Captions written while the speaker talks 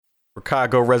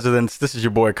Chicago residents, this is your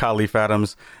boy Khalif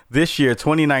Adams. This year,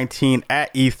 2019,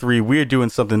 at E3, we're doing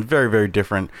something very, very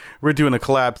different. We're doing a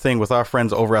collab thing with our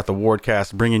friends over at the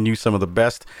Wardcast, bringing you some of the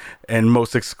best and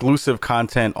most exclusive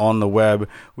content on the web.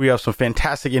 We have some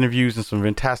fantastic interviews and some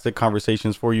fantastic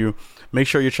conversations for you. Make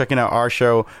sure you're checking out our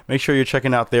show. Make sure you're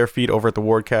checking out their feed over at the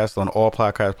Wardcast on all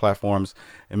podcast platforms.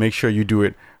 And make sure you do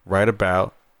it right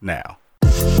about now.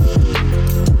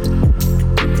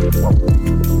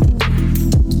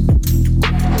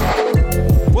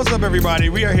 What's up, everybody?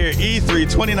 We are here, E3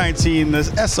 2019.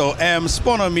 This SOM,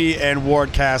 Spawn on Me, and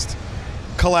Wardcast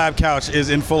collab couch is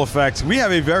in full effect. We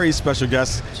have a very special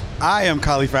guest. I am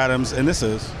Khalif Adams, and this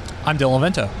is... I'm Dylan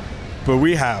Vento. But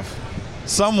we have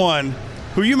someone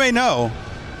who you may know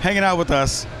hanging out with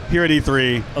us here at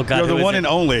E3. Oh, God, You're the who is one it? and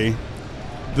only,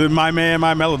 my man,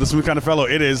 my mellow, the smooth kind of fellow.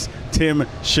 It is Tim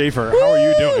Schafer. How are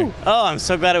you doing? Oh, I'm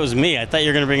so glad it was me. I thought you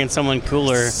were going to bring in someone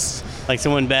cooler, like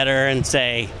someone better, and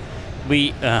say,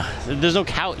 there's no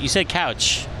couch. You said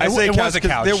couch. I say it couch was a 'cause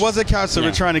couch. There was a couch, so Yeah.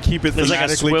 we're trying to keep it There's like a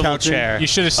thematically swivel couching. chair. You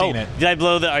should have seen it. Did I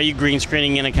blow the, are you green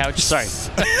screening in a couch? Sorry.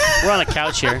 We're on a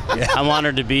couch here. I'm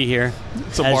honored to be here a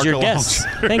as your Marco guest.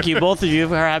 Thank you, both of you,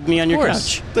 for having me on your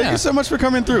course. couch. Thank you so much for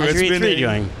coming through. How's your E3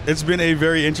 doing? It's been a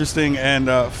very interesting and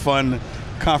fun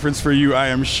conference for you, I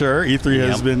am sure. E3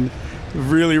 has Yep. been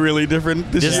really, really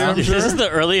different this year, I'm sure. This is the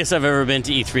earliest I've ever been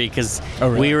to E3 because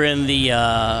we were in the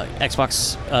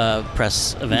Xbox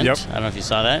press event. Yep. I don't know if you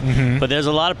saw that, but there's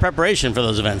a lot of preparation for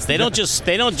those events. They don't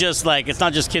just like, it's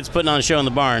not just kids putting on a show in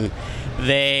the barn.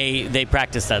 They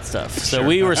practice that stuff. So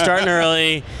we were starting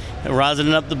early,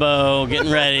 rosining up the bow,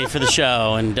 getting ready for the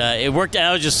show, and it worked.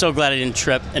 I was just so glad I didn't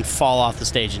trip and fall off the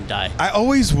stage and die. I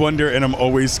always wonder, and I'm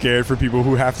always scared for people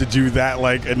who have to do that,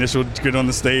 like, initial get on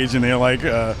the stage, and they're like,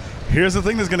 here's the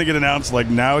thing that's going to get announced, like,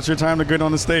 now it's your time to get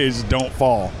on the stage, don't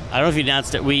fall. I don't know if you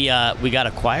announced it. We got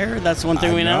acquired. That's one thing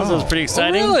I we announced. It was know. pretty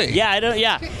exciting. Oh, really? Yeah, I don't.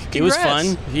 Yeah, it was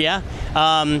Congrats. fun. Yeah,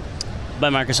 by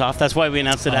Microsoft. That's why we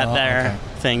announced it at their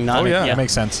thing. Not That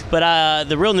makes sense. But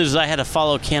the real news is I had to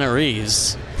follow Keanu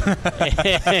Reeves.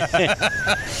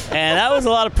 And that was a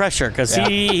lot of pressure because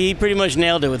he pretty much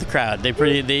nailed it with the crowd.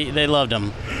 They loved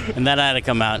him, and that had to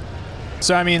come out.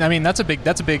 So I mean that's a big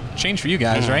change for you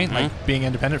guys, right? Like being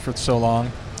independent for so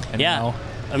long. And Yeah. now-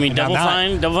 I mean, and now Double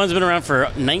not. Fine's been around for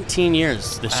 19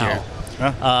 years this Wow. year.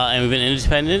 Huh? And we've been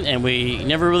independent, and we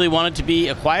never really wanted to be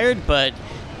acquired, but,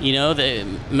 you know,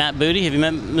 Matt Booty, have you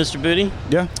met Mr. Booty?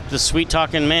 Yeah. The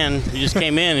sweet-talking man who just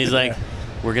came in. He's like,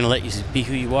 we're going to let you be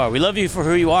who you are. We love you for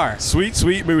who you are. Sweet,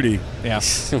 sweet booty. Yeah.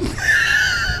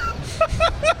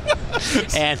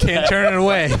 And Can't turn it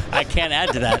away. I can't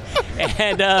add to that.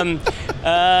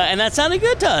 And that sounded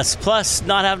good to us. Plus,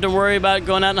 not having to worry about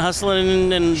going out and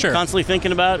hustling and Sure. constantly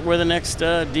thinking about where the next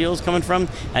deal's coming from.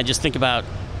 I just think about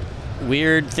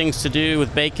weird things to do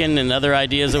with bacon and other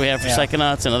ideas that we have for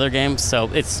Psychonauts and other games. So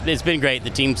it's been great. The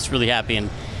team's really happy, and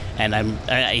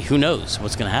who knows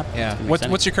what's going to happen. Yeah. It's gonna be What's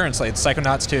exciting. your current slate? It's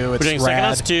Psychonauts 2. It's We're doing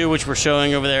Rad. Psychonauts 2, which we're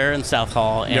showing over there in South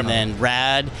Hall, and then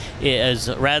Rad's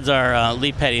our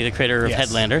Lee Petty, the creator of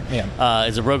Yes. Headlander. Yeah.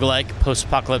 Is a roguelike,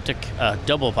 post-apocalyptic,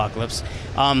 double apocalypse.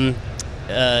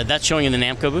 That's showing in the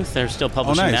Namco booth. They're still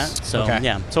publishing nice. that. So Okay.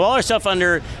 yeah. So all our stuff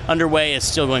underway is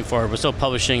still going forward. We're still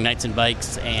publishing Knights and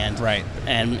Bikes and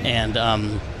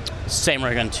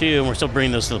Samurai Gun 2, and we're still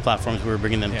bringing those to the platforms we were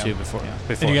bringing them to before.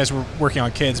 And you guys were working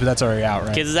on Kids, but that's already out,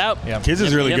 right? Kids is out. Yeah. Kids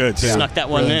is really good, too. Snuck that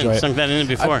one Really enjoy in. it. Snuck that in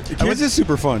before. Kids is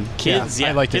super fun. Kids, Yeah,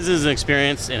 I liked Kids it. is an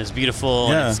experience, and it's beautiful.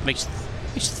 Yeah. And it makes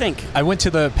you think. I went to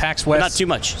the PAX West. Not too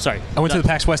much. Sorry. I went to the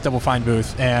PAX West Double Fine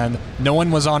booth, and no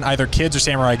one was on either Kids or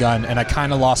Samurai Gun, and I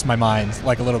kind of lost my mind,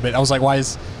 like, a little bit. I was like, why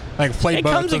is... Like, played It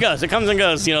both. comes and goes. It comes and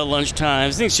goes. You know, lunch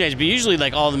times, things change, but usually,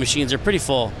 like, all the machines are pretty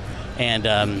full, and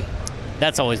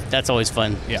that's always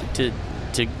fun. Yeah. To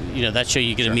that show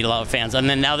you get to meet a lot of fans, and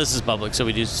then now this is public, so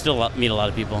we do still meet a lot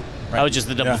of people. I was just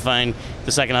the Double Fine,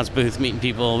 the Psychonauts booth, meeting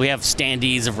people. We have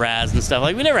standees of Raz and stuff.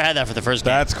 Like, we never had that for the first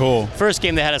game. That's cool. First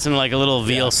game, they had us in like a little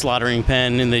veal slaughtering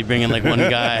pen, and they bring in like one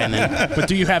guy, and then But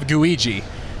do you have Guiji?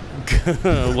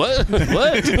 what?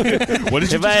 What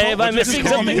did you If I'm missing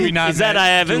something, Maybe not is that I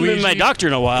haven't been to my Luigi. doctor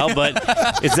in a while, but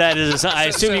I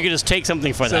assume you could just take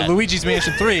something for So that. Luigi's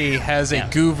Mansion 3 has a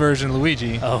Goo version of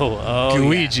Luigi. Oh,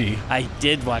 Guiji. yeah. I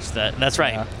did watch that. That's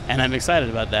right, Yeah. and I'm excited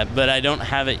about that, but I don't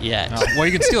have it yet. Oh, well,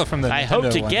 you can steal it from the I hope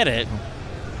Nintendo to one. get it.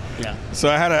 Yeah. So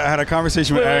I had a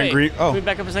conversation with Aaron Green. Can we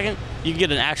back up a second? You can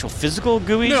get an actual physical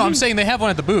GUI? No, I'm saying they have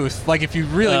one at the booth. Like, if you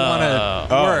really want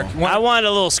to work. I want a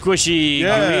little squishy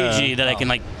Yeah. Luigi that I can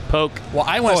like poke. Well,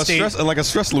 I want to like a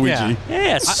stress Luigi. Yeah.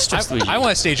 Yeah, it's just Luigi. I want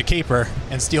to stage a caper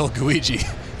and steal Guiji.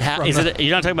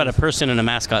 You're not talking about a person in a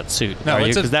mascot suit, No,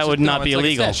 because that would not be like a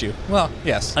illegal. statue. Well,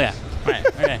 yes. Oh yeah. Right.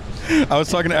 Okay. I was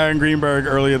talking to Aaron Greenberg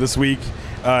earlier this week,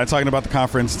 talking about the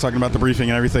conference, talking about the briefing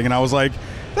and everything, and I was like,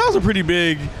 that was a pretty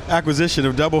big acquisition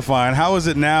of Double Fine. How is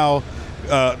it now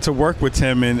to work with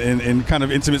Tim in kind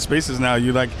of intimate spaces now?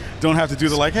 You like don't have to do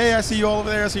the like, hey, I see you all over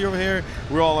there, I see you over here.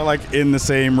 We're all like in the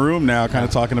same room now, kind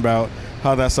of talking about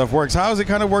how that stuff works. How is it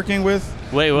kind of working with?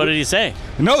 Wait, what did he say?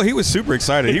 No, he was super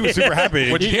excited. He was super happy.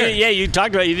 Yeah, you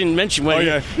talked about it. You didn't mention what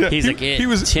he's like,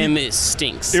 Tim, it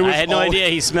stinks. I had no idea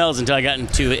he smells until I got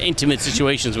into intimate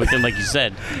situations with him, like you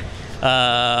said.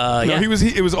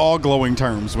 It was all glowing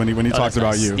terms when he talked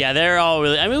about you. Yeah, they're all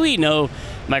really. I mean, we know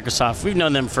Microsoft. We've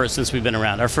known them since we've been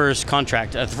around. Our first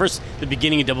contract, the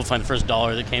beginning of Double Fine, the first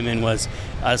dollar that came in was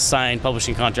a signed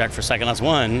publishing contract for Psychonauts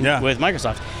 1 with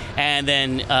Microsoft. And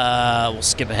then we'll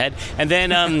skip ahead. And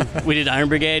then we did Iron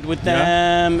Brigade with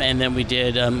them, and then we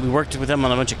did we worked with them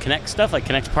on a bunch of Connect stuff like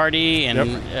Connect Party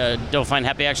and Double Fine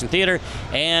Happy Action Theater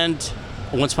and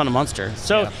Once Upon a Monster.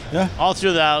 So all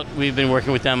throughout, we've been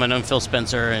working with them. I know Phil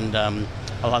Spencer and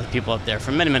a lot of people up there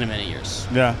for many, many, many years.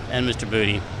 Yeah. And Mr.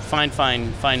 Booty.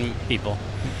 Fine people.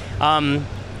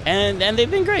 And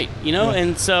they've been great,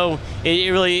 and so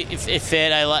it really it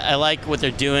fit. I like what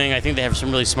they're doing. I think they have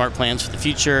some really smart plans for the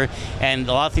future, and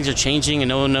a lot of things are changing, and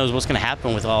no one knows what's going to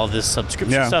happen with all of this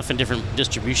subscription stuff and different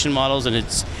distribution models, and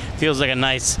it feels like a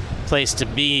nice place to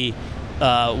be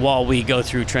while we go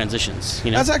through transitions.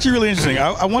 That's actually really interesting.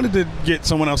 I wanted to get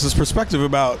someone else's perspective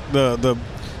about the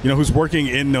who's working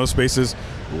in those spaces.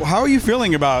 How are you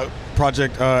feeling about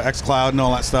Project xCloud and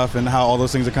all that stuff, and how all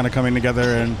those things are kind of coming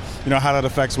together, and how that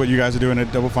affects what you guys are doing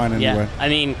at Double Fine anyway? I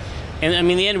mean, in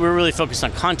the end, we're really focused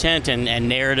on content and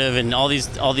narrative and all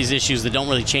these issues that don't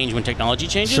really change when technology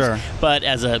changes. Sure. But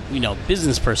as a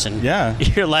business person,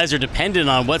 your lives are dependent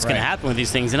on what's going to happen with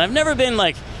these things. And I've never been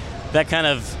like that kind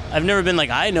of. I've never been like,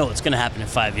 I know what's going to happen in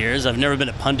 5 years. I've never been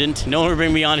a pundit. No one will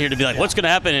bring me on here to be like, what's going to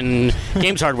happen in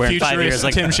games hardware in 5 years?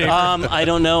 Like, Tim Schafer. I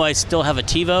don't know. I still have a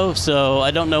TiVo, so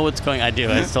I don't know what's going. I do.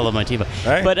 I still love my TiVo.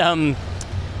 Right. But I'm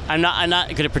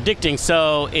not good at predicting.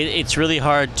 So it's really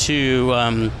hard to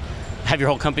have your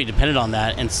whole company dependent on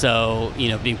that. And so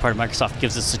being part of Microsoft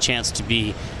gives us a chance to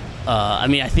be.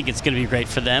 I think it's going to be great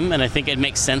for them, and I think it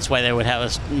makes sense why they would have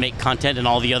us make content in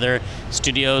all the other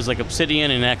studios like Obsidian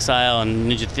and Exile and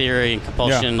Ninja Theory and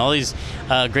Compulsion and all these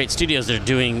great studios that are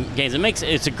doing games. I think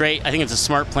it's a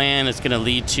smart plan. It's going to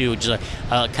lead to just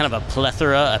kind of a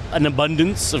plethora, an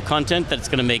abundance of content that's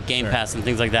going to make Game Pass and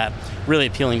things like that really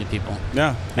appealing to people.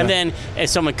 And then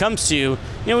as someone comes to,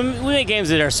 we make games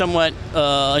that are somewhat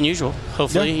unusual.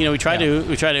 Hopefully, we try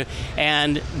to,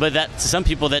 but that to some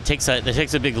people that takes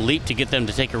a big leap to get them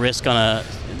to take a risk on a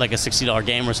 $60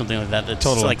 game or something like that. That's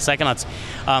like Psychonauts.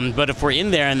 But if we're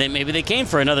in there and maybe they came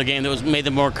for another game that made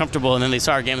them more comfortable, and then they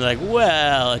saw our game, they're like,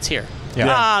 well, it's here.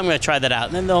 I'm going to try that out,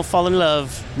 and then they'll fall in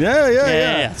love.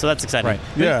 Yeah. So that's exciting.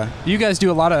 Right. You guys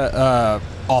do a lot of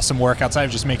awesome work outside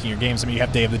of just making your games. I mean, you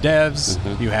have Day of the Devs.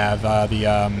 You have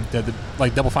the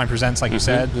like Double Fine Presents, like you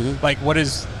said. Like,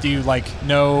 do you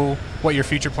know what your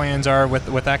future plans are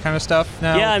with that kind of stuff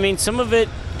now? Yeah, I mean, some of it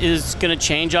is going to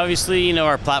change. Obviously,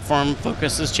 our platform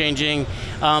focus is changing,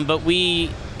 but we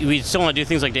still want to do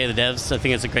things like Day of the Devs. I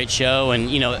think it's a great show, and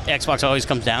Xbox always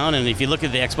comes down. And if you look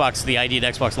at the ID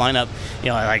at Xbox lineup,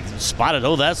 I spotted.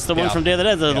 Oh, that's the one from Day of the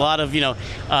Devs. There's a lot of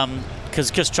because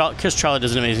Chris Charlie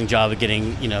does an amazing job of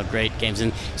getting great games,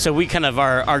 and so we kind of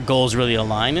our goals really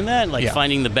align in that,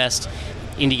 finding the best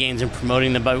indie games and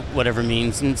promoting them by whatever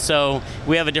means. And so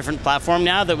we have a different platform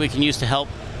now that we can use to help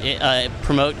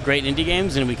promote great indie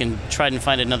games, and we can try and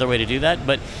find another way to do that.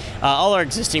 But all our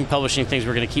existing publishing things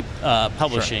we're going to keep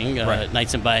publishing,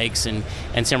 Knights and Bikes and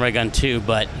Samurai Gun 2.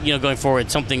 But going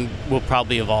forward, something will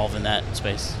probably evolve in that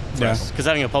space. Because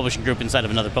having a publishing group inside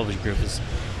of another publishing group is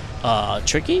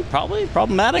tricky, probably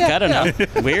problematic. I don't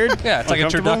know. Weird. It's like a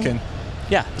turducken.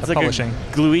 Yeah, it's like publishing.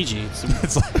 A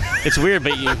Gluigi. It's weird,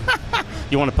 but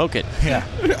you want to poke it. Yeah.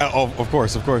 Of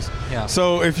course. Yeah.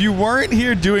 So if you weren't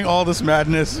here doing all this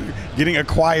madness, getting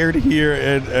acquired here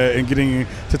and getting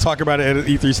to talk about it at an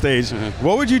E3 stage,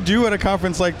 what would you do at a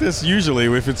conference like this usually?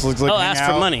 If it's like ask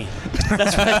for money.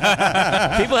 That's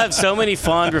right. People have so many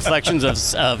fond reflections of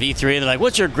E3, and they're like,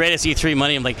 "What's your greatest E3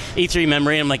 money?" I'm like, "E3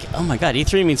 memory." And I'm like, "Oh my god,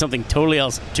 E3 means something totally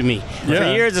else to me." For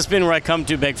years, it's been where I come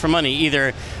to beg for money.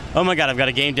 Either, oh my god, I've got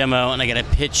a game demo and I got to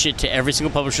pitch it to every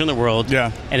single publisher in the world.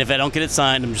 And if I don't get it signed,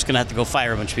 signed, I'm just going to have to go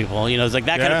fire a bunch of people. You know, it's like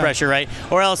that kind of pressure, right?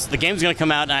 Or else the game's going to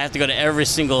come out and I have to go to every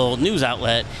single news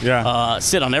outlet,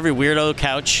 sit on every weirdo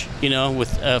couch, you know,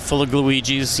 with full of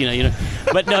Luigi's, you know.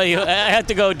 But no, I have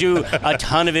to go do a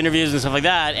ton of interviews and stuff like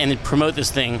that and promote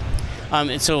this thing.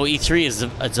 And so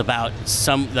E3 it's about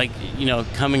some, like, you know,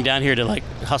 coming down here to like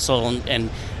hustle and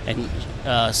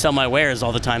sell my wares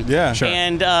all the time. Yeah, sure.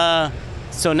 And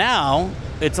so now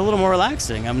it's a little more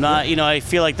relaxing. I'm not, you know, I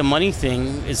feel like the money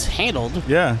thing is handled.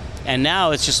 Yeah. And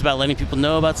now it's just about letting people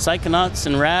know about Psychonauts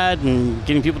and Rad and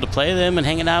getting people to play them and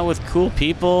hanging out with cool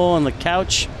people on the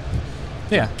couch.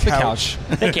 Yeah, the couch.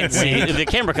 They can't see. The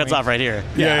camera cuts off right here.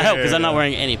 Yeah, I hope, because I'm not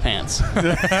wearing any pants.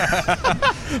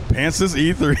 Pants is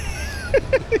E3.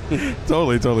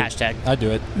 Totally. Hashtag. I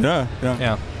do it.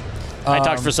 Yeah. I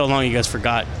talked for so long, you guys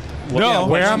forgot.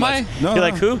 Where am I? You're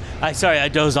like, who? Sorry, I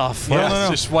dozed off. No.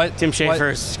 Just what? Tim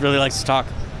Schafer really likes to talk.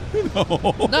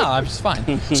 No, I'm just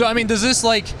fine. So, I mean, does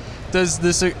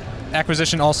this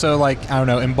acquisition also, like, I don't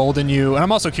know, embolden you? And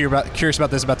I'm also curious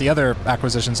about this, about the other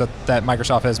acquisitions that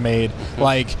Microsoft has made,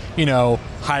 like, you know,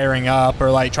 hiring up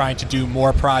or, like, trying to do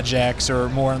more projects or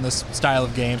more in this style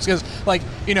of games. Because, like,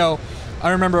 you know,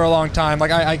 I remember a long time,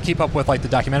 like, I keep up with, like, the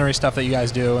documentary stup that you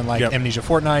guys do and, like, Amnesia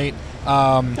Fortnite.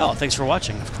 Thanks for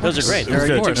watching. Those are great. They're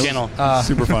They're a good. YouTube channel.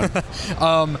 Super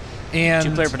fun. And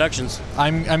Two-player productions.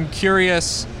 I'm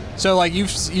curious. So, like, you've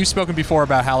spoken before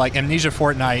about how, like, Amnesia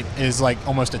Fortnite is, like,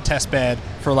 almost a test bed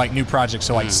for, like, new projects.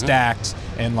 So, like, Stacked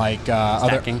and, like,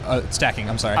 Stacking. Stacking,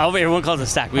 I'm sorry. Everyone calls it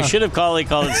Stack. We should have called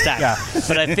it Stack. Yeah.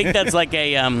 But I think that's like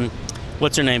a,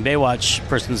 what's her name? Baywatch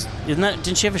person's.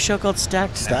 Didn't she have a show called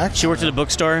Stacked? Stacked? She worked at a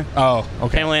bookstore. Oh,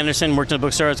 okay. Pamela Anderson worked at a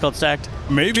bookstore. It's called Stacked.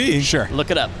 Maybe. Sure. Look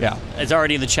it up. Yeah. It's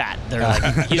already in the chat. They're like,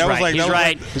 he's That was right. like- He's that was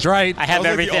right. He's right. I have That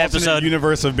was every like the alternate episode.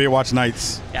 universe of Baywatch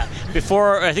Nights. Yeah.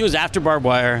 Before, I think it was after Barbed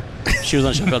Wire, she was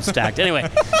on a show called Stacked. Anyway,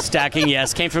 Stacking,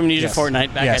 yes. Came from Amnesia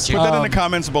Fortnite. Back Yes. at you. Put that in the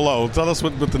comments below. Tell us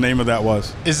what the name of that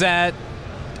was.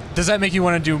 Does that make you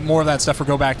want to do more of that stuff or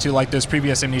go back to, like, those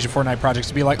previous Amnesia Fortnite projects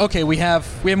to be like, okay, we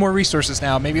have more resources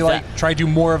now. Maybe, like, try to do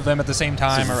more of them at the same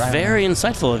time. Or I don't know. Very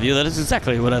insightful of you. That is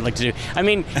exactly what I'd like to do. I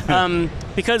mean,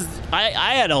 because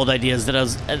I had old ideas that I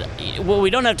was. What we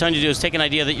don't have time to do is take an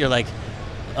idea that you're like,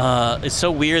 it's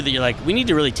so weird that you're like, we need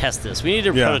to really test this. We need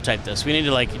to prototype this. We need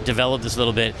to, like, develop this a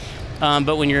little bit.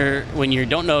 But when you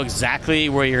don't know exactly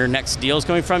where your next deal is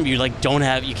coming from, you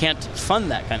can't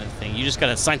fund that kind of thing. You just got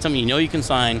to sign something you know you can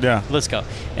sign. Yeah. Let's go.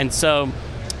 And so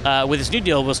with this new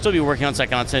deal, we'll still be working on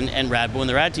Psychonauts and Rad. But when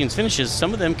the Rad teams finishes,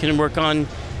 some of them can work on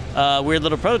weird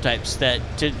little prototypes to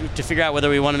figure out whether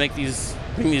we want to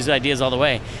bring these ideas all the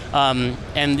way.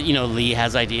 And, you know, Lee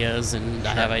has ideas and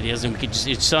I have ideas, and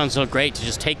it sounds so great to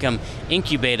just take them,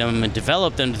 incubate them, and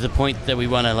develop them to the point that we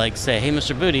want to, like, say, hey,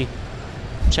 Mr. Booty,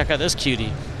 check out this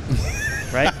cutie.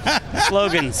 Right?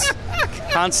 Slogans.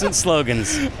 Constant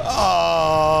slogans.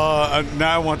 Oh,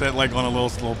 now I want that, like, on a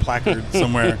little placard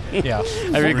somewhere. Yeah.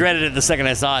 I regretted it the second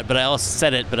I saw it, but I also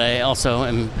said it, but I also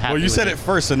am happy. Well, you with said it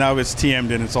first, so now it's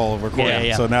TM'd and it's all recorded.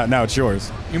 Yeah. So now it's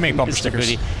yours. You make bumper Mr.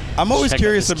 stickers. Booty. I'm always Check out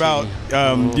curious this about,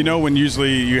 you know, when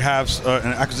usually you have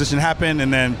an acquisition happen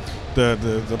and then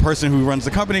the person who runs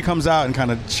the company comes out and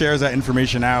kind of shares that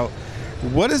information out.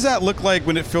 What does that look like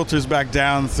when it filters back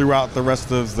down throughout the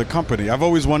rest of the company? I've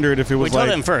always wondered if it was We tell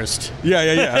like... them first.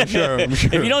 Yeah, I'm sure.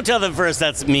 If you don't tell them first,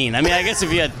 that's mean. I mean, I guess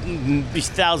if you had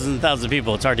thousands and thousands of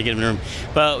people, it's hard to get them in the room.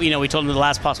 But, you know, we told them the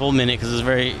last possible minute because it was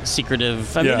very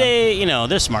secretive. I mean,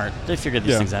 they're smart. They figured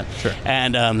these things out. Sure.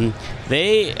 And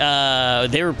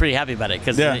they were pretty happy about it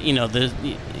because, you know,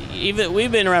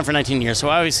 we've been around for 19 years, so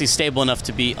obviously stable enough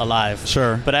to be alive.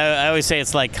 Sure. But I always say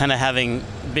it's like kind of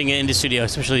being an indie studio,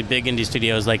 especially big indie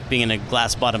studios, like being in a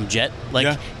glass-bottom jet.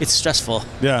 Like, it's stressful.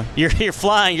 Yeah. You're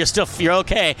flying, you're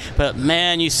okay, but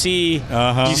man, you see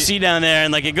down there,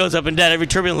 and like it goes up and down every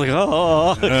turbulence,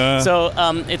 like So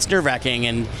it's nerve-wracking,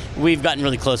 and we've gotten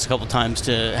really close a couple times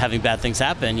to having bad things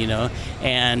happen, you know,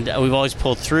 and we've always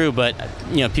pulled through. But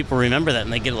you know, people remember that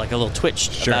and they get like a little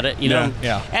twitch about it, you know.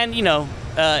 Yeah. And you know,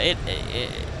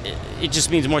 it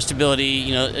just means more stability,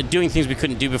 you know, doing things we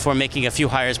couldn't do before, making a few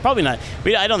hires. Probably not.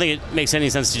 I don't think it makes any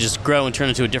sense to just grow and turn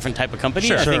into a different type of company.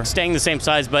 Sure. I think staying the same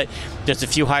size, but just a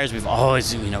few hires. We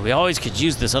always could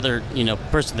use this other, you know,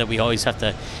 person that we always have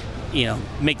to, you know,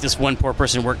 make this one poor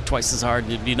person work twice as hard.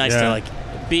 It'd be nice to like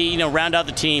round out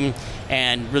the team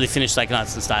and really finish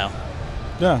Psychonauts in style.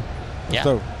 Yeah. Yeah.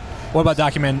 So, What about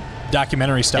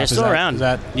documentary stuff? They're still around. Is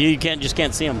that You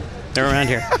can't see them. They're around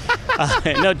here.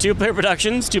 No, Two Player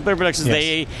Productions.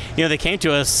 Yes. They came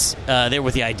to us there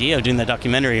with the idea of doing that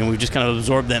documentary, and we just kind of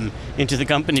absorbed them into the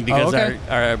company because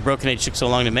our Broken Age took so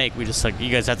long to make. We just like, you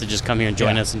guys have to just come here and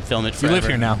join us and film it forever. You live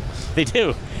here now. They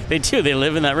do. They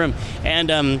live in that room,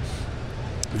 and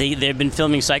they've been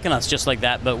filming Psychonauts just like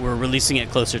that, but we're releasing it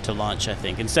closer to launch. I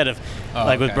think instead of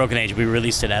with Broken Age, we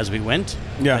released it as we went.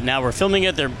 Yeah. But now we're filming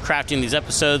it. They're crafting these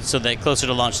episodes so that closer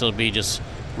to launch, it'll be just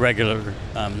regular,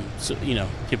 so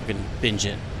people can binge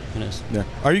it. Who knows? Yeah.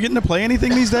 Are you getting to play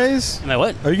anything these days? Am I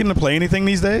what? Are you getting to play anything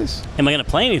these days? Am I going to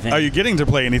play anything? Are you getting to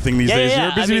play anything these days?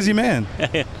 Yeah. You're a busy man.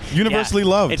 Universally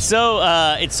loved. It's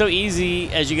so easy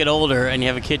as you get older and you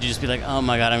have a kid, you just be like, oh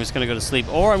my god, I'm just going to go to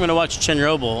sleep, or I'm going to watch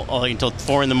Chernobyl until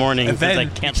 4 a.m. because I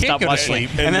can't stop watching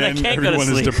it, and then I can't go to sleep, everyone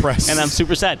is depressed, and I'm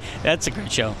super sad. That's a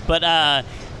great show, but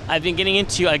I've been getting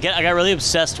into. I got really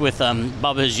obsessed with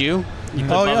Baba Is You.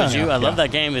 Baba Is You. I love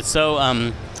that game. It's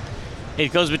so.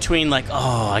 It goes between like,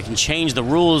 I can change the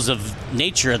rules of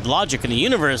nature, the logic in the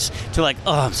universe, to like,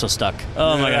 I'm so stuck.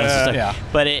 Oh my god, I'm so stuck. Yeah.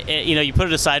 But you put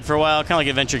it aside for a while, kind of like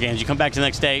adventure games. You come back to the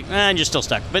next day, and you're still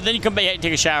stuck. But then you come back,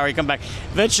 take a shower, you come back.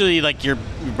 Eventually, like your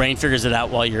brain figures it out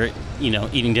while you're,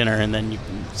 eating dinner, and then you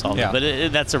can solve it.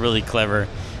 But that's a really clever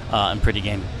and pretty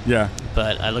game. Yeah.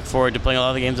 But I look forward to playing a lot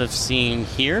of the games I've seen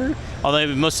here.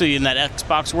 Although mostly in that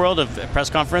Xbox world of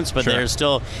press conference, but there's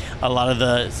still a lot of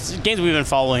the games we've been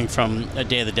following from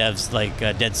Day of the Devs, like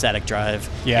Dead Static Drive.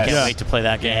 Yes. I can't wait to play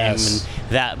that game and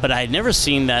that. But I had never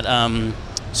seen that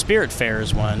Spirit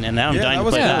Fairs one, and now I'm dying to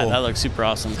play that. That looks super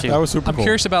awesome too. That was super cool. I'm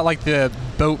curious about like the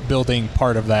boat building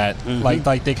part of that. Mm-hmm.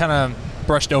 Like they kind of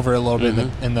brushed over it a little bit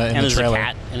in the there's trailer. a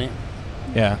cat in it.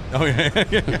 Yeah. Oh yeah.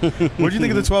 What did you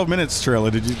think of the 12 minutes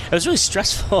trailer? Did you? It was really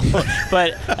stressful,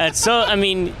 but it's such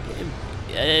an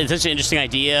interesting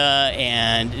idea,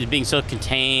 and it being so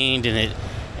contained, and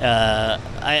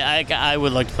I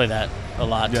would like to play that a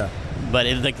lot. Yeah. But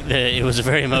it was a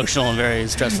very emotional and very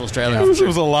stressful trailer. Yeah. There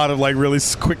was a lot of like really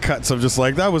quick cuts of just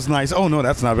like, that was nice. Oh no,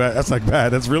 that's not bad. That's not bad.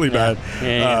 That's really bad.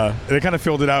 Yeah. They kind of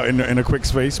filled it out in a quick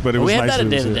space, but it was nice. We had that at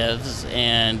Day of the Devs,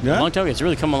 and a long time ago. It's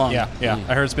really come along. Yeah.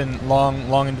 I heard it's been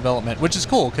long in development, which is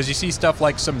cool because you see stuff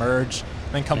like Submerge,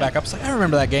 then come back up. It's like, I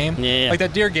remember that game. Yeah. Like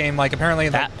that deer game. Like apparently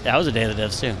that was a Day of the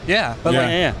Devs too. Yeah, but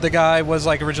the guy was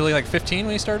like originally like 15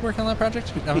 when he started working on that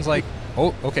project. I was like,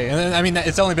 oh, okay. And then, I mean,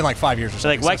 it's only been like 5 years or so.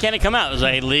 Like, why can't it come out? It was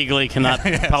like, I legally cannot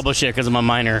publish it because I'm a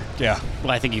minor. Yeah.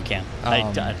 Well, I think you can. I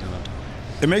don't know.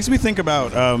 It makes me think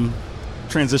about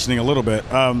transitioning a little bit.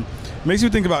 It makes me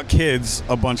think about kids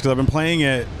a bunch because I've been playing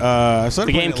it. The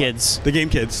game Kids. The game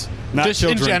Kids. Not just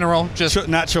children. in general. Just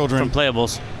not children. From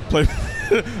Playables.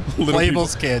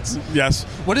 Playables Kids. Yes.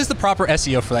 What is the proper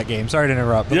SEO for that game? Sorry to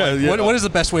interrupt. But what is the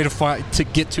best way to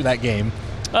get to that game?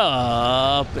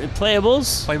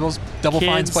 Playables. Playables. Double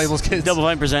Fine's Playables Kids. Double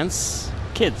Fine presents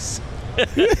Kids.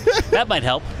 That might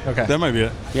help. Okay. That might be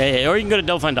it. Yeah. Or you can go to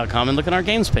doubleFine.com and look at our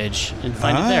games page and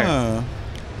find it there.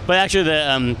 But actually,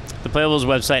 the Playables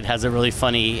website has a really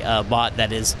funny bot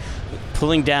that is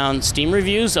pulling down Steam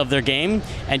reviews of their game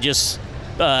and just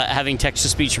having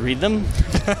text-to-speech read them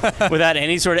without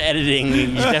any sort of editing. You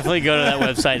should definitely go to that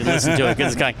website and listen to it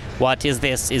because it's going, what is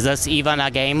this? Is this even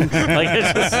a game? Like,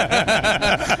 it's just,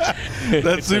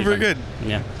 that's super good.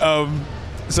 Yeah.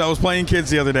 So I was playing Kids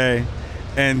the other day,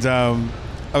 and I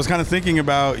was kind of thinking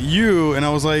about you, and I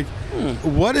was like,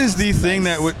 what is the thing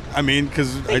that would... I mean,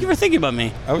 because... Thank you for thinking about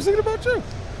me. I was thinking about you.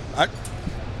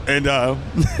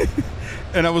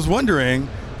 And I was wondering,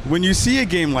 when you see a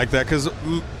game like that, because...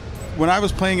 when I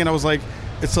was playing it, I was like,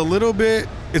 it's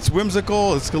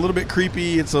whimsical, it's a little bit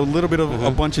creepy, it's a little bit of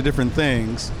a bunch of different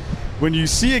things. When you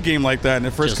see a game like that and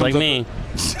it first just comes like up, me,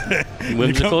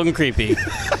 whimsical and creepy,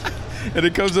 and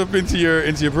it comes up into your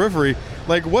periphery,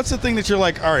 like what's the thing that you're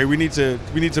like, all right, we need to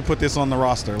put this on the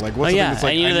roster? Like what's the thing that's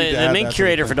like, and the main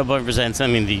curator for Double Fine Presents, I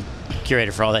mean the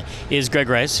curator for all that is Greg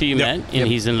Rice, who you met, and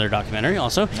he's in their documentary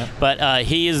also. Yep. But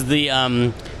he is the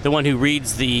one who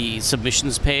reads the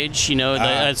submissions page,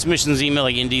 the submissions email,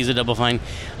 like indies at Double Fine,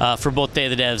 for both Day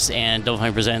of the Devs and Double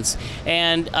Fine Presents.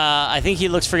 And I think he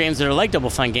looks for games that are like Double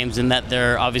Fine games in that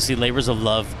they're obviously labors of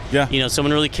love. Yeah.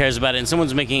 Someone really cares about it, and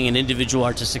someone's making an individual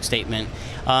artistic statement.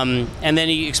 And then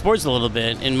he explores it a little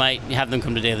bit and might have them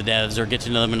come to Day of the Devs or get to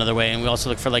know them another way. And we also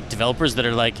look for like developers that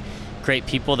are like great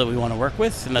people that we want to work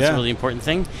with, and that's a really important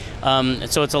thing.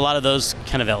 So it's a lot of those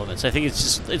kind of elements. I think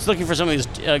it's looking for something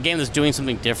a game that's doing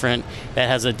something different that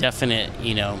has a definite,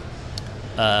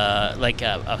 like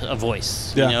a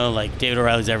voice. Yeah. Like David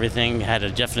O'Reilly's Everything had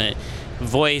a definite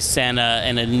voice and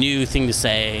a new thing to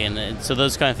say, and so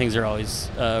those kind of things are always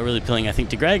really appealing, I think,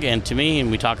 to Greg and to me,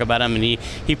 and we talk about them, and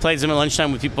he plays them at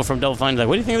lunchtime with people from Double Fine, like,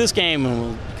 what do you think of this game? And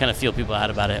we'll kind of feel people out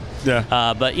about it.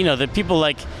 Yeah. But the people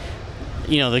like,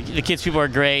 the kids people are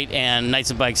great, and Knights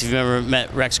and Bikes, if you've ever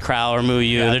met Rex Crow or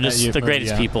Muyu, they're just the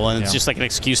greatest people, and it's just like an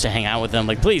excuse to hang out with them.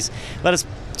 Like, please, let us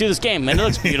do this game, and it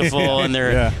looks beautiful, and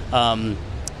they're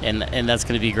and that's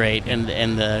going to be great, and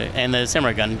the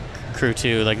Samurai Gun crew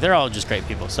too, like, they're all just great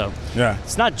people. So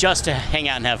it's not just to hang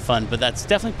out and have fun, but that's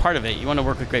definitely part of it. You want to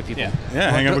work with great people.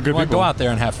 Hang out with good people. Go out there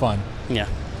and have fun. Yeah.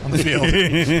 On the field.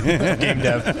 Game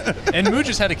dev. And Moo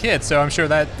just had a kid, so I'm sure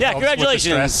that helps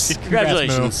congratulations. with the stress.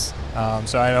 Congratulations.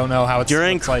 So I don't know how it's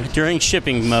during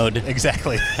shipping mode.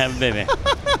 Exactly. Have a baby.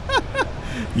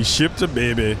 You shipped a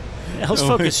baby. It helps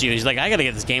focus you. He's like, I got to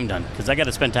get this game done because I got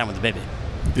to spend time with the baby.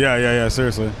 Yeah.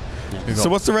 Seriously. Yeah. So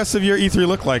what's the rest of your E3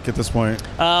 look like at this point?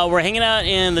 We're hanging out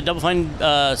in the Double Fine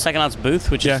Psychonauts booth,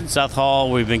 which is in South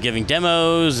Hall. We've been giving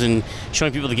demos and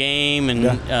showing people the game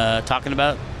and talking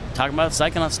about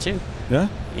Psychonauts 2. Yeah.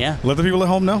 Let the people at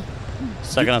home know.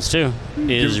 Psychonauts 2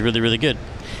 is really, really good.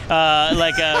 We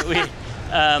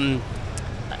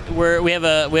have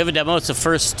a demo. It's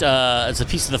it's a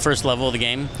piece of the first level of the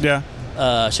game. Yeah. Should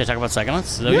I talk about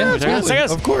Psychonauts?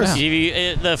 Psychonauts? Of course.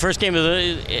 The first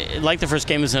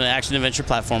game is an action adventure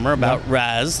platformer about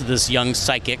Raz, this young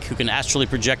psychic who can astrally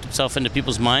project himself into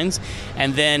people's minds,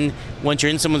 and then once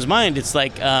you're in someone's mind, it's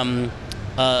like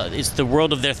it's the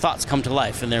world of their thoughts come to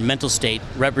life and their mental state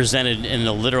represented in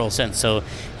a literal sense. So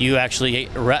you actually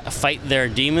fight their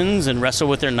demons and wrestle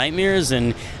with their nightmares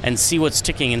and see what's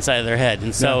ticking inside of their head.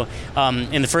 And so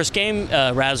in the first game,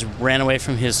 Raz ran away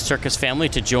from his circus family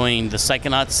to join the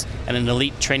Psychonauts at an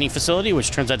elite training facility,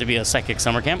 which turns out to be a psychic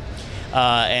summer camp.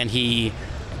 And he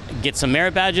gets some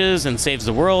merit badges and saves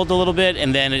the world a little bit,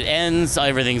 and then it ends,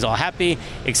 everything's all happy,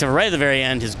 except for right at the very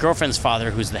end, his girlfriend's father,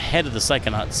 who's the head of the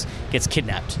Psychonauts, gets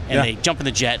kidnapped, and they jump in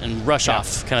the jet and rush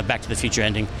off, kind of Back to the Future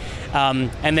ending.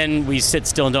 And then we sit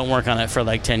still and don't work on it for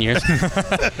like 10 years.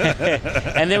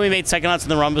 And then we made Psychonauts in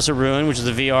the Rhombus of Ruin, which is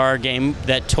a VR game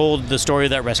that told the story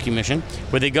of that rescue mission,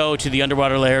 where they go to the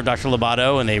underwater lair of Dr.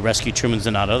 Lobato, and they rescue Truman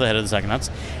Zanotto, the head of the Psychonauts,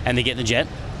 and they get in the jet.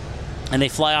 And they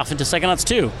fly off into Psychonauts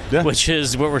 2, which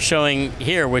is what we're showing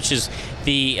here, which is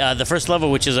the first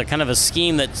level, which is a kind of a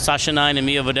scheme that Sasha Nein and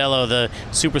Mia Vodello, the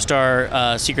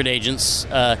superstar secret agents,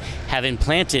 have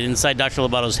implanted inside Dr.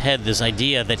 Lobato's head, this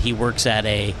idea that he works at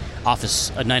a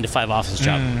 9-to-5 office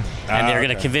job. And they're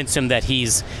going to convince him that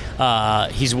he's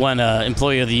won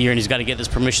Employee of the Year, and he's got to get this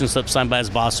permission slip signed by his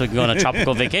boss so he can go on a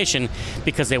tropical vacation,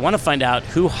 because they want to find out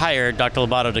who hired Dr.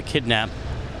 Lobato to kidnap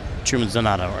Truman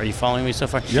Zanotto. Are you following me so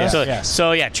far? Yes.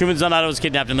 So Truman Zanotto was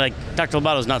kidnapped, and Dr.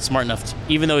 Lobato's not smart enough,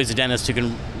 even though he's a dentist who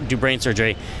can do brain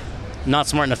surgery, not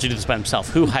smart enough to do this by himself.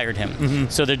 Who hired him? Mm-hmm.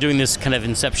 So they're doing this kind of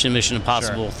Inception Mission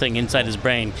Impossible thing inside his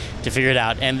brain to figure it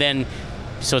out. And then,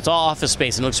 so it's all office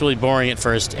space, and it looks really boring at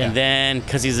first. And then,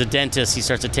 because he's a dentist, he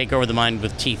starts to take over the mind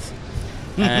with teeth.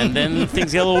 And then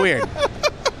things get a little weird.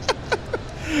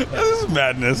 This is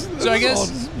madness. So I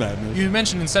guess you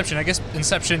mentioned Inception. I guess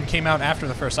Inception came out after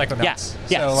the first Psychonauts.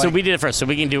 Yeah. So we did it first, so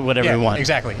we can do whatever we want.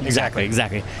 Exactly. Was there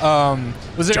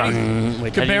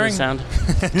any comparing sound?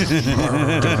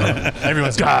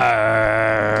 Everyone's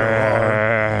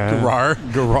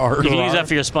Garar. You can use that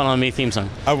for your Spawn on Me theme song.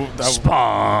 Spawn.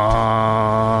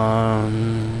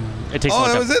 It takes a long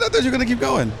time. That was it? I thought you were gonna keep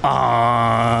going.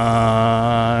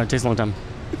 It takes a long time.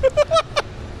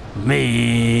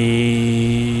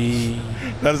 Me.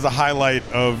 That is the highlight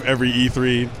of every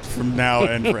E3 from now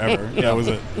and forever. That was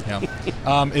it. Yeah.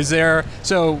 Is there,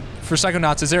 so for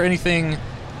Psychonauts, is there anything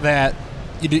that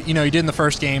you did in the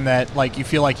first game that like you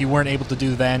feel like you weren't able to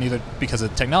do then, either because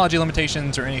of technology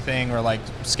limitations or anything, or like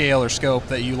scale or scope,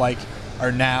 that you like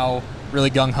are now really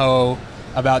gung-ho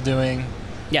about doing?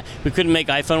 Yeah, we couldn't make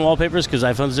iPhone wallpapers because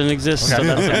iPhones didn't exist, so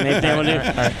that's the main thing we'll do.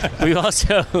 We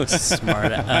also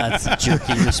smart. It's a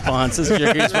jerky response.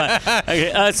 Okay,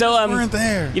 weren't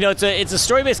there. It's a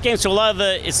story-based game, so a lot of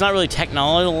it's not really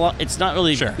technology. It's not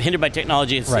really hindered by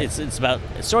technology. It's about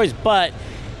stories, but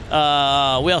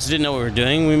we also didn't know what we were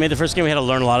doing. We made the first game. We had to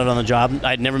learn a lot of it on the job.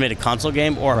 I'd never made a console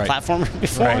game or a platformer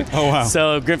before. Right. Oh wow!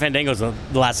 So Grim Fandango was the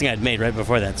last thing I'd made right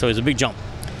before that. So it was a big jump.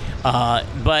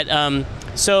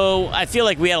 So I feel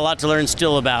like we had a lot to learn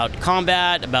still about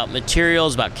combat, about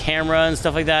materials, about camera and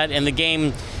stuff like that. And the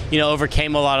game,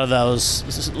 overcame a lot of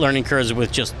those learning curves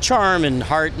with just charm and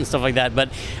heart and stuff like that.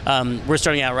 But we're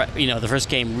starting out, the first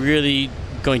game really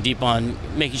going deep on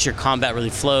making sure combat really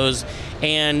flows.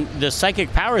 And the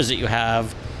psychic powers that you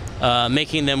have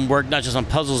making them work not just on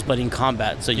puzzles but in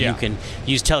combat. So you can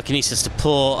use telekinesis to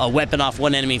pull a weapon off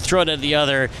one enemy, throw it at the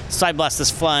other, side blast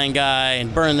this flying guy,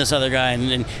 and burn this other guy, and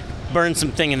then burn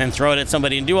something, and then throw it at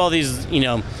somebody, and do all these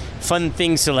fun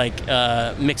things to like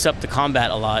mix up the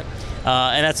combat a lot.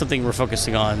 And that's something we're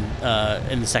focusing on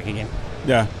in the second game.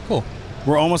 Yeah, Cool.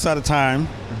 we're almost out of time,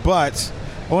 but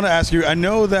I want to ask you. I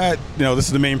know that this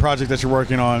is the main project that you're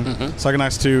working on,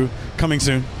 Psychonauts 2, coming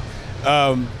soon.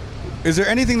 Is there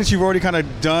anything that you've already kind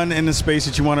of done in the space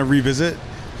that you want to revisit,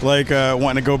 like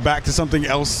wanting to go back to something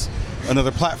else,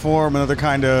 another platform, another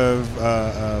kind of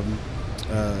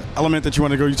element that you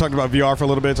want to go? You talked about VR for a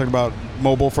little bit, talked about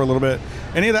mobile for a little bit.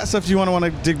 Any of that stuff you want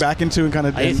to dig back into and kind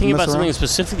of? Are you thinking about something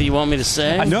specific that you want me to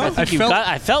say?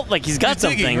 I felt like he's got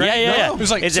something. Digging, right? Yeah. No. It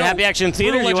was like, is it Happy Action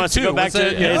Theater? Do you want us to go back to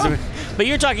it? But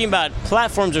you're talking about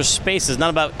platforms or spaces, not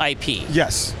about IP.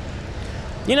 Yes.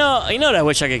 You know what I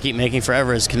wish I could keep making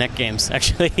forever is Kinect games.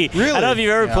 Actually, Really? I don't know if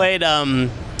you've ever played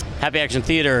Happy Action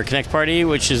Theater or Kinect Party,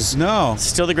 which is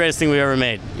still the greatest thing we've ever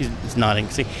made. He's nodding.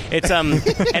 See, it's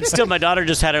and still, my daughter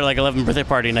just had her 11th birthday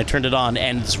party, and I turned it on,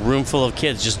 and this room full of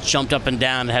kids just jumped up and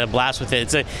down and had a blast with it.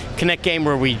 It's a Kinect game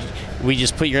where we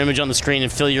just put your image on the screen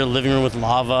and fill your living room with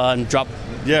lava and drop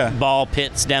ball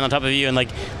pits down on top of you and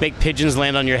make pigeons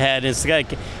land on your head. It's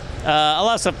like a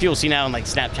lot of stuff people see now in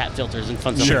Snapchat filters and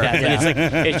fun stuff like that.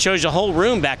 And it's it shows the whole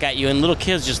room back at you, and little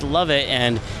kids just love it,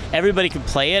 and everybody can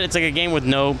play it. It's like a game with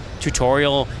no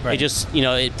tutorial. Right. It just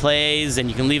it plays,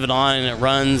 and you can leave it on, and it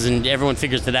runs, and everyone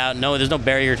figures it out. No, there's no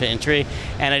barrier to entry.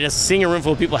 And I just seeing a room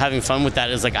full of people having fun with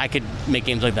that is I could make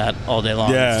games like that all day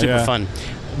long. It's super fun.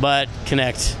 But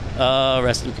Kinect,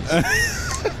 rest in peace.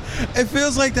 It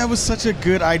feels like that was such a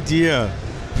good idea.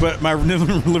 But my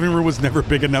living room was never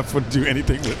big enough to do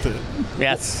anything with it.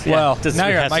 Yes. Well, now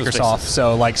you're at Microsoft,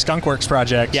 so Skunkworks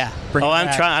project. Yeah.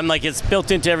 I'm trying. I'm it's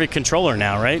built into every controller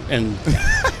now, right? And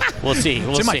we'll see.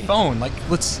 It's in my phone.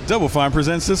 Let's. Double Fine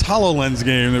presents this HoloLens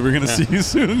game that we're going to see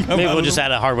soon. Maybe we'll just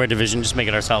add a hardware division, just make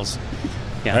it ourselves.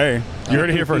 Yeah. Hey, you heard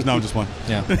it here first. No, just one.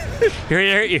 Yeah.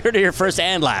 You heard it here first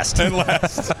and last.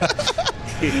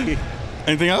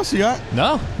 Anything else you got?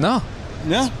 No.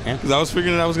 Yeah, because I was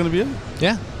figuring that was going to be it.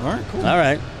 Yeah. All right, cool. All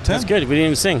right. That's good. We didn't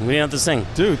even sing. We didn't have to sing.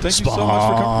 Dude, thank you so much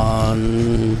for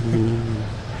coming.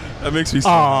 That makes me so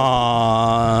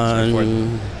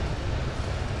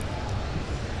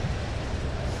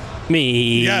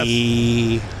me.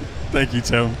 Yes. Thank you,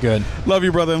 Tim. Good. Love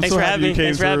you, brother. I'm Thanks so for happy you came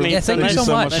Thanks for having me. Yeah, thank you so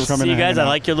much. for coming. See you guys. I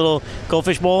like your little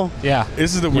goldfish bowl. Yeah.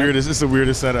 This is the weirdest. It's the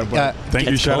weirdest setup. But thank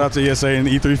you. Shout out to ESA and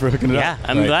E3 for hooking it up. Yeah,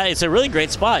 I'm glad. It's a really great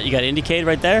spot. You got Indiecade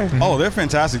right there. Mm-hmm. Oh, they're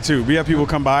fantastic too. We have people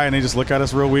come by and they just look at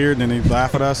us real weird and then they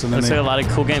laugh at us and then Looks they like a lot of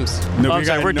cool games. No,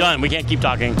 we're done. We can't keep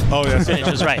talking. Oh, yes. Finish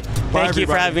is right. Thank you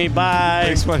for having me. Bye.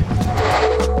 Thanks, buddy.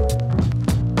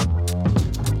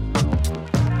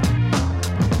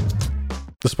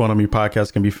 The Spawn on Me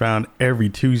podcast can be found every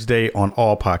Tuesday on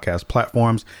all podcast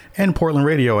platforms and Portland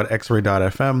Radio at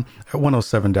xray.fm at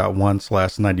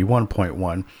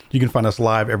 107.1/91.1. You can find us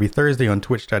live every Thursday on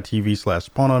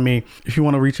twitch.tv/SpawnOnMe. If you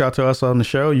want to reach out to us on the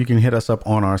show, you can hit us up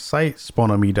on our site,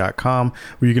 spawnonme.com,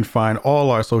 where you can find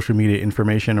all our social media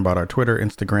information about our Twitter,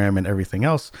 Instagram, and everything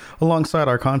else, alongside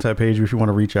our contact page if you want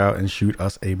to reach out and shoot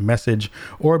us a message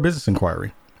or a business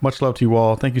inquiry. Much love to you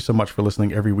all. Thank you so much for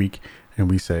listening every week, and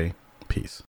we say peace.